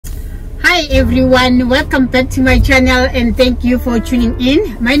Hi everyone, welcome back to my channel and thank you for tuning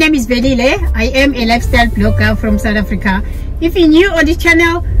in. My name is Velile. I am a lifestyle blogger from South Africa. If you're new on this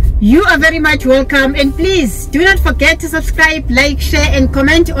channel, you are very much welcome, and please do not forget to subscribe, like, share and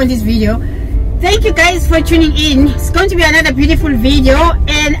comment on this video. Thank you guys for tuning in. It's going to be another beautiful video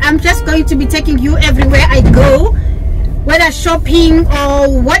and I'm just going to be taking you everywhere I go, whether shopping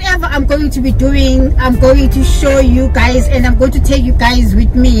or whatever I'm going to be doing. I'm going to show you guys and I'm going to take you guys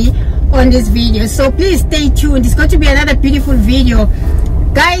with me on this video, so please stay tuned. It's going to be another beautiful video.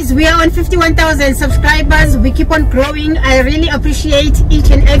 Guys, we are on 51,000 subscribers. We keep on growing. I really appreciate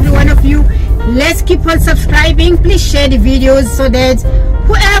each and every one of you. Let's keep on subscribing. Please share the videos so that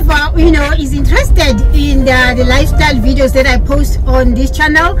whoever is interested in the lifestyle videos that I post on this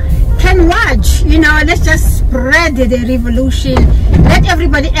channel can watch. Let's just spread the revolution. Let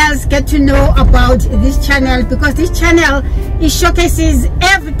everybody else get to know about this channel, because this channel showcases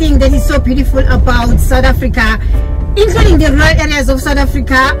everything that is so beautiful about South Africa, including the rural areas of South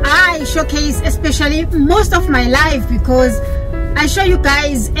Africa. I showcase especially most of my life, because I show you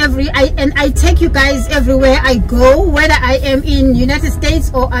guys I take you guys everywhere I go, whether I am in United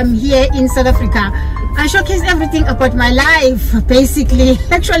States or I'm here in South Africa. I showcase everything about my life, basically.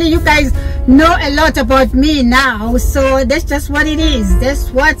 Actually, you guys know a lot about me now, so that's just what it is.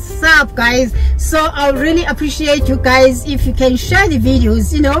 That's what's up, guys. So I'll really appreciate you guys if you can share the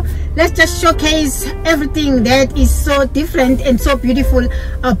videos. Let's just showcase everything that is so different and so beautiful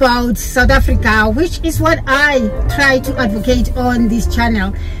about South Africa, which is what I try to advocate on this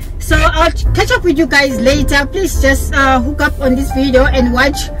channel. So I'll catch up with you guys later. Please just hook up on this video and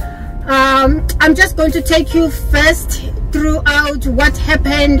watch. I'm just going to take you first throughout what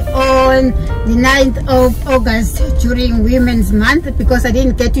happened on the 9th of August during Women's Month, because I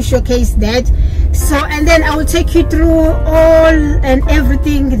didn't get to showcase that. So, and then I will take you through all and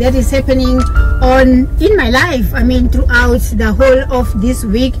everything that is happening in my life. I mean, throughout the whole of this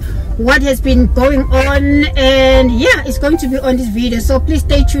week, what has been going on, and yeah, it's going to be on this video. So please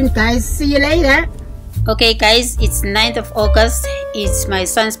stay tuned, guys. See you later. Okay guys, it's 9th of August. It's my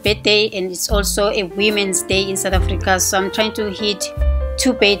son's birthday and it's also a Women's Day in South Africa, so I'm trying to hit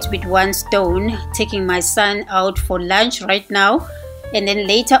two birds with one stone, taking my son out for lunch right now, and then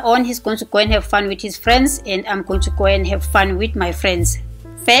later on he's going to go and have fun with his friends and I'm going to go and have fun with my friends.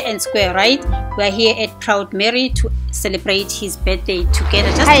 Fair and square, right? We're here at Proud Mary to celebrate his birthday together,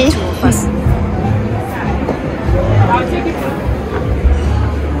 just the two of us. I'll take it.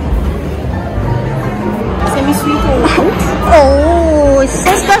 Oh, it's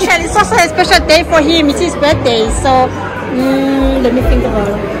so special. It's also a special day for him. It's his birthday, so let me think about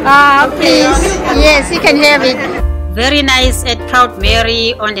it. Please, yes, you can have it. Very nice at Proud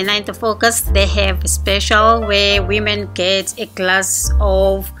Mary on the 9th of August. They have a special where women get a glass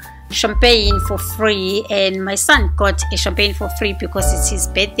of champagne for free, and my son got a champagne for free because it's his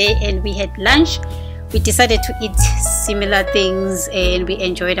birthday and we had lunch. We decided to eat similar things and we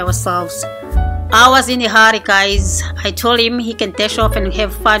enjoyed ourselves. I was in a hurry, guys. I told him he can dash off and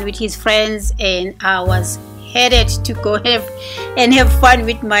have fun with his friends, and I was headed to go have fun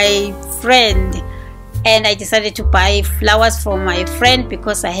with my friend. And I decided to buy flowers for my friend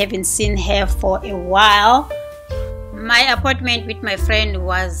because I haven't seen her for a while. My appointment with my friend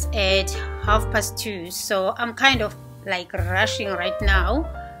was at 2:30, so I'm kind of like rushing right now,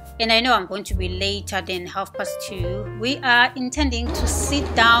 and I know I'm going to be later than 2:30. We are intending to sit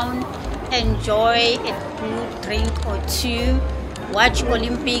down, enjoy a good drink or two, watch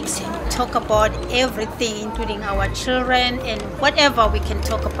Olympics, talk about everything including our children and whatever we can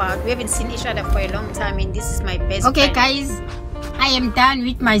talk about. We haven't seen each other for a long time and this is my best friend. Guys, I am done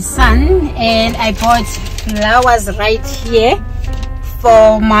with my son and I bought flowers right here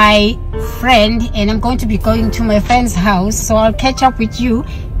for my friend, and I'm going to be going to my friend's house, so I'll catch up with you.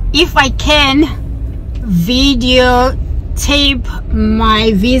 If I can video tape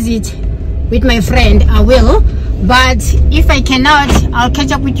my visit with my friend, I will, but if I cannot, I'll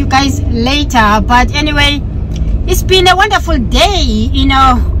catch up with you guys later. But anyway, it's been a wonderful day.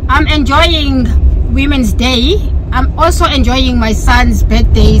 I'm enjoying Women's Day. I'm also enjoying my son's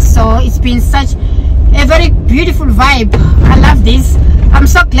birthday, so it's been such a very beautiful vibe. I love this. I'm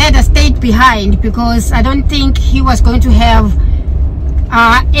so glad I stayed behind because I don't think he was going to have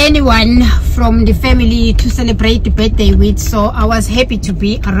anyone from the family to celebrate the birthday with, so I was happy to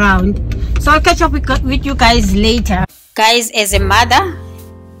be around. So I'll catch up with you guys later. Guys, as a mother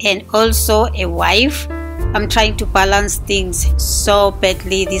and also a wife, I'm trying to balance things so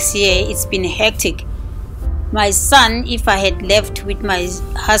badly this year. It's been hectic. My son, if I had left with my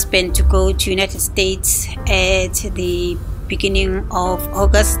husband to go to United States at the beginning of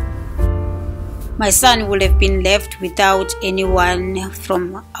August, my son would have been left without anyone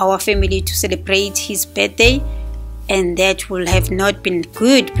from our family to celebrate his birthday, and that will have not been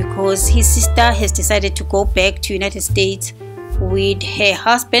good because his sister has decided to go back to United States with her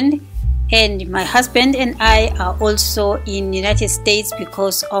husband, and my husband and I are also in United States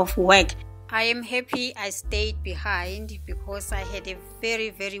because of work. I am happy I stayed behind because I had a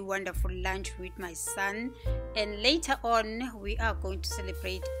very wonderful lunch with my son, and later on we are going to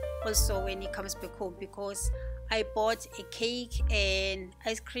celebrate also when he comes back home, because I bought a cake and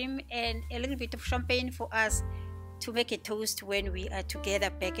ice cream and a little bit of champagne for us to make a toast when we are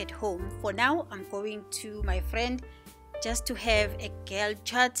together back at home. For now, I'm going to my friend just to have a girl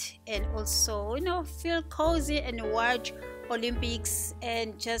chat and also, feel cozy and watch Olympics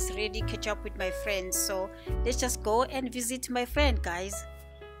and just really catch up with my friends. So let's just go and visit my friend, guys.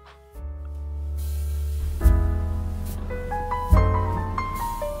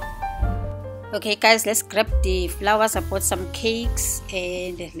 Okay guys, let's grab the flowers. I bought some cakes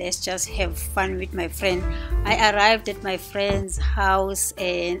and let's just have fun with my friend. I arrived at my friend's house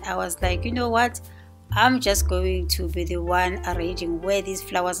and I was like, you know what, I'm just going to be the one arranging where these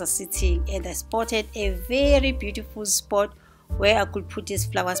flowers are sitting, and I spotted a very beautiful spot where I could put these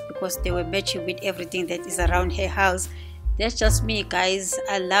flowers because they were matching with everything that is around her house. That's just me, guys.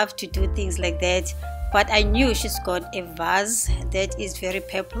 I love to do things like that. But I knew she's got a vase that is very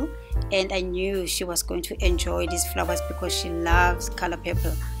purple, and I knew she was going to enjoy these flowers because she loves color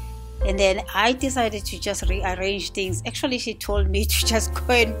purple. And then I decided to just rearrange things. Actually, she told me to just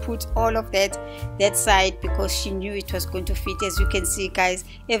go and put all of that side because she knew it was going to fit. As you can see, guys,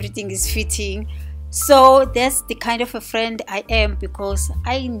 everything is fitting. So that's the kind of a friend I am, because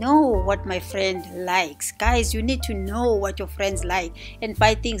I know what my friend likes. Guys, you need to know what your friends like and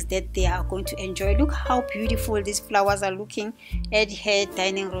buy things that they are going to enjoy. Look how beautiful these flowers are looking at her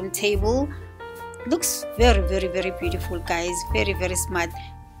dining room table. Looks very beautiful, guys. Very smart.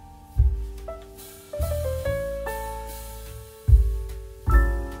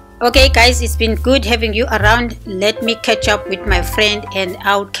 Okay guys, it's been good having you around. Let me catch up with my friend and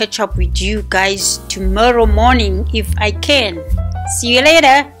I'll catch up with you guys tomorrow morning if I can. See you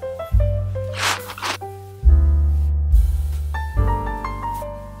later.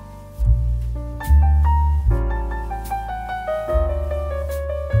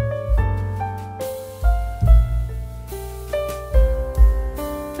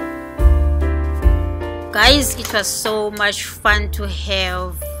 Guys, it was so much fun to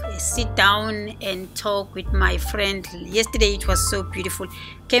have sit down and talk with my friend. Yesterday it was so beautiful.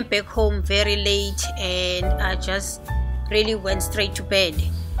 Came back home very late and I just really went straight to bed.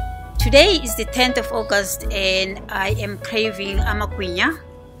 Today is the 10th of August and I am craving amakwinya,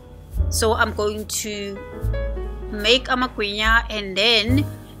 so I'm going to make amakwinya, and then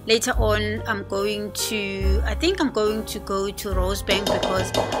later on I think I'm going to go to Rosebank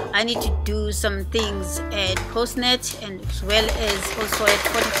because I need to do some things at Postnet, and as well as also at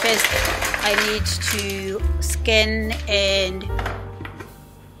 41st I need to scan and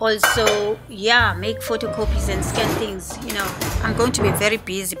also make photocopies and scan things. I'm going to be very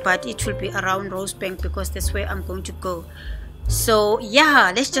busy, but it will be around Rosebank because that's where I'm going to go. So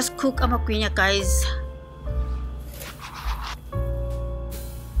let's just cook amakwinya, guys.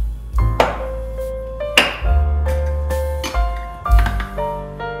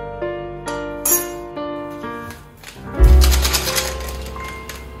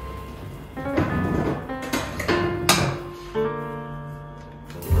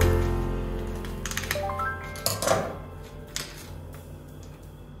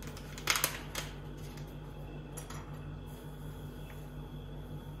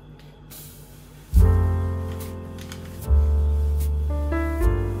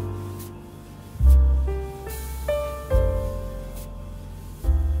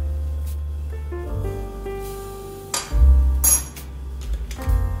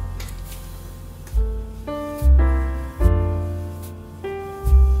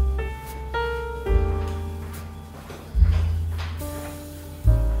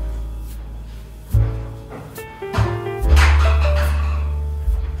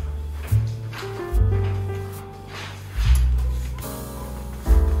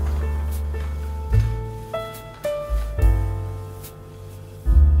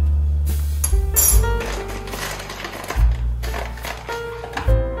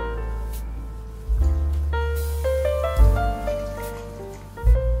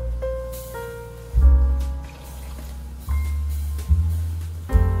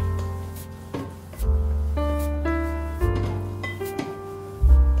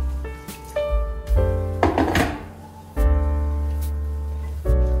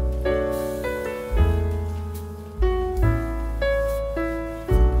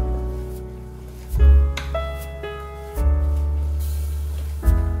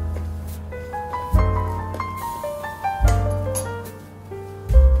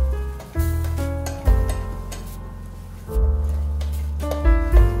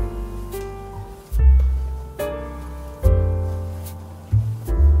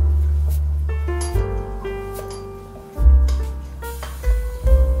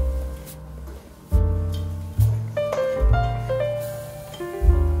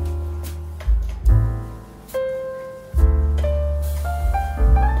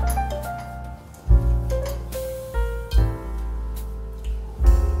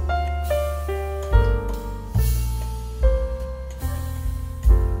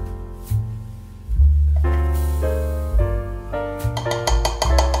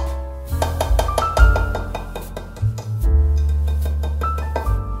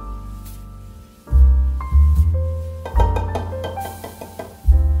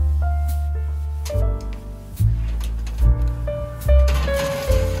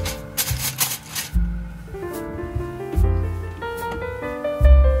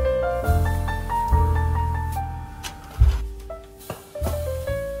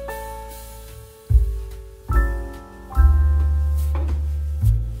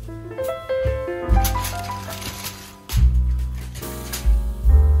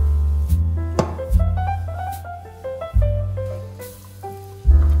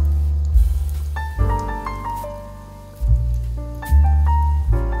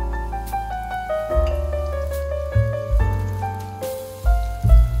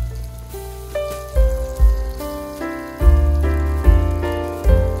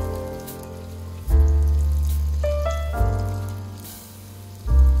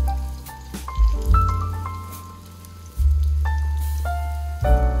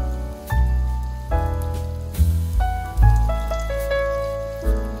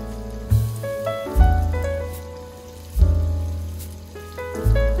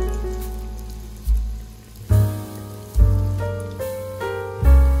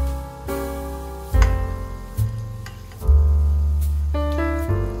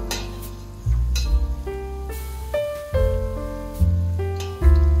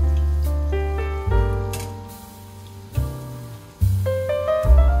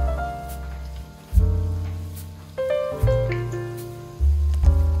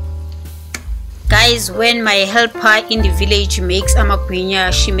 guys, when my helper in the village makes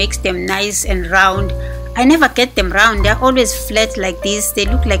amagwinya, she makes them nice and round. I never get them round. They're always flat like this. They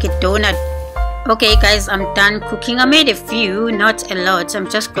look like a donut. Okay guys, I'm done cooking. I made a few, not a lot. I'm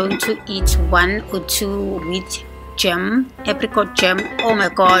just going to eat 1 or 2 with jam, apricot jam. Oh my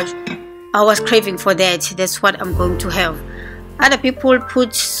god, I was craving for that. That's what I'm going to have. Other people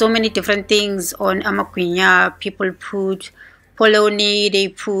put so many different things on amagwinya. People put polony, they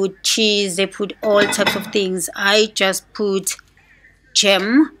put cheese, they put all types of things. I just put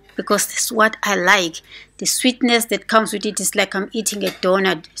jam because that's what I like. The sweetness that comes with it is like I'm eating a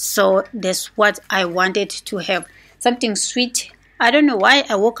donut. So that's what I wanted to have. Something sweet. I don't know why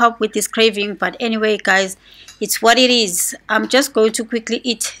I woke up with this craving, but anyway guys, it's what it is. I'm just going to quickly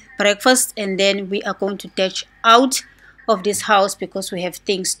eat breakfast and then we are going to dash out of this house because we have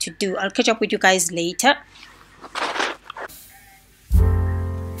things to do. I'll catch up with you guys later.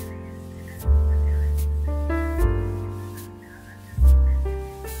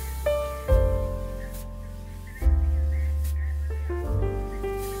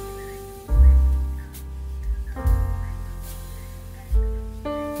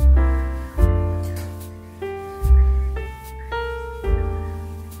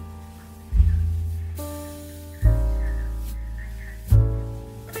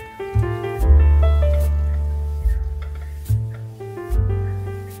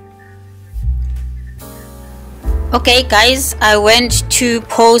 Okay guys, I went to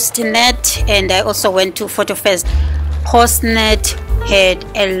Postnet and I also went to PhotoFest. Postnet had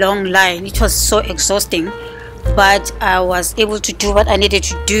a long line. It was so exhausting, but I was able to do what I needed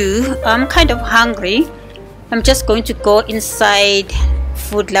to do. I'm kind of hungry. I'm just going to go inside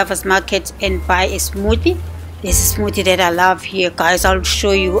Food Lovers Market and buy a smoothie. There's a smoothie that I love here guys. I'll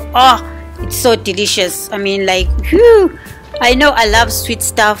show you. Oh, it's so delicious. I mean, like, whew. I know I love sweet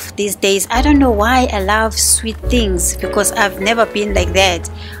stuff these days. I don't know why I love sweet things because I've never been like that.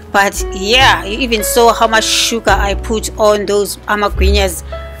 But yeah, you even saw how much sugar I put on those amagwinyas.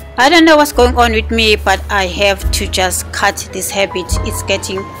 I don't know what's going on with me, but I have to just cut this habit. It's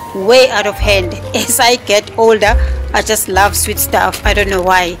getting way out of hand. As I get older, I just love sweet stuff. I don't know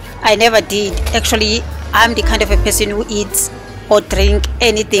why. I never did. Actually, I'm the kind of a person who eats or drink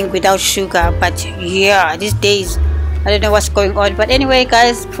anything without sugar. But yeah, these days, I don't know what's going on. But anyway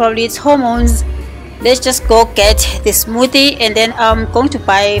guys, probably it's hormones. Let's just go get the smoothie and then I'm going to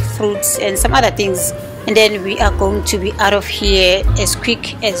buy fruits and some other things. And then we are going to be out of here as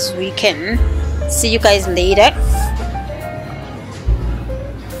quick as we can. See you guys later.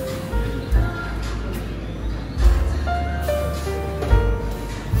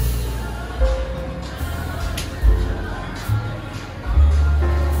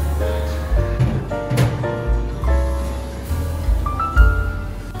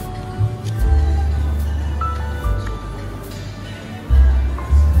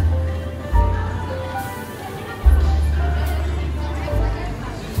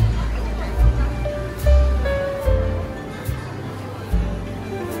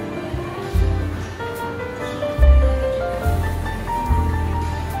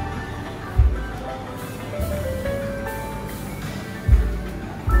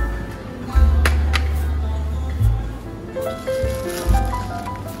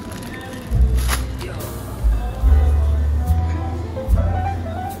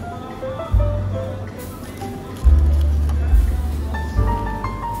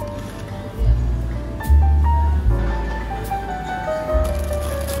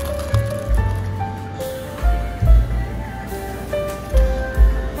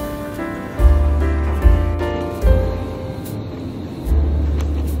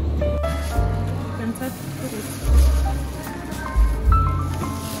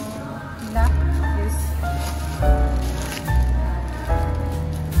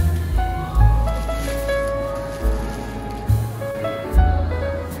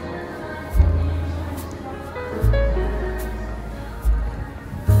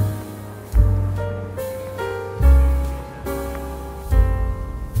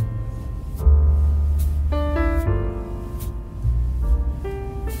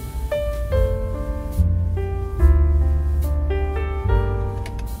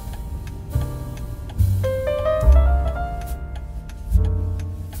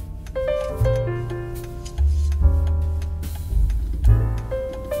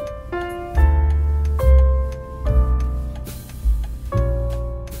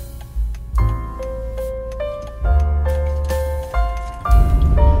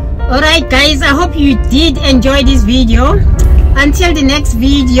 Alright guys, I hope you did enjoy this video. Until the next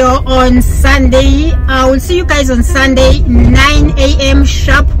video on Sunday, I will see you guys on Sunday 9 a.m.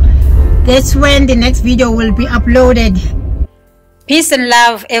 sharp. that's when the next video will be uploaded. Peace and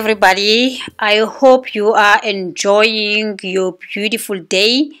love, everybody. I hope you are enjoying your beautiful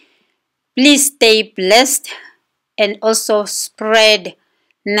day. Please stay blessed and also spread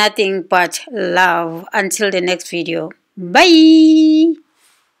nothing but love. Until the next video. Bye.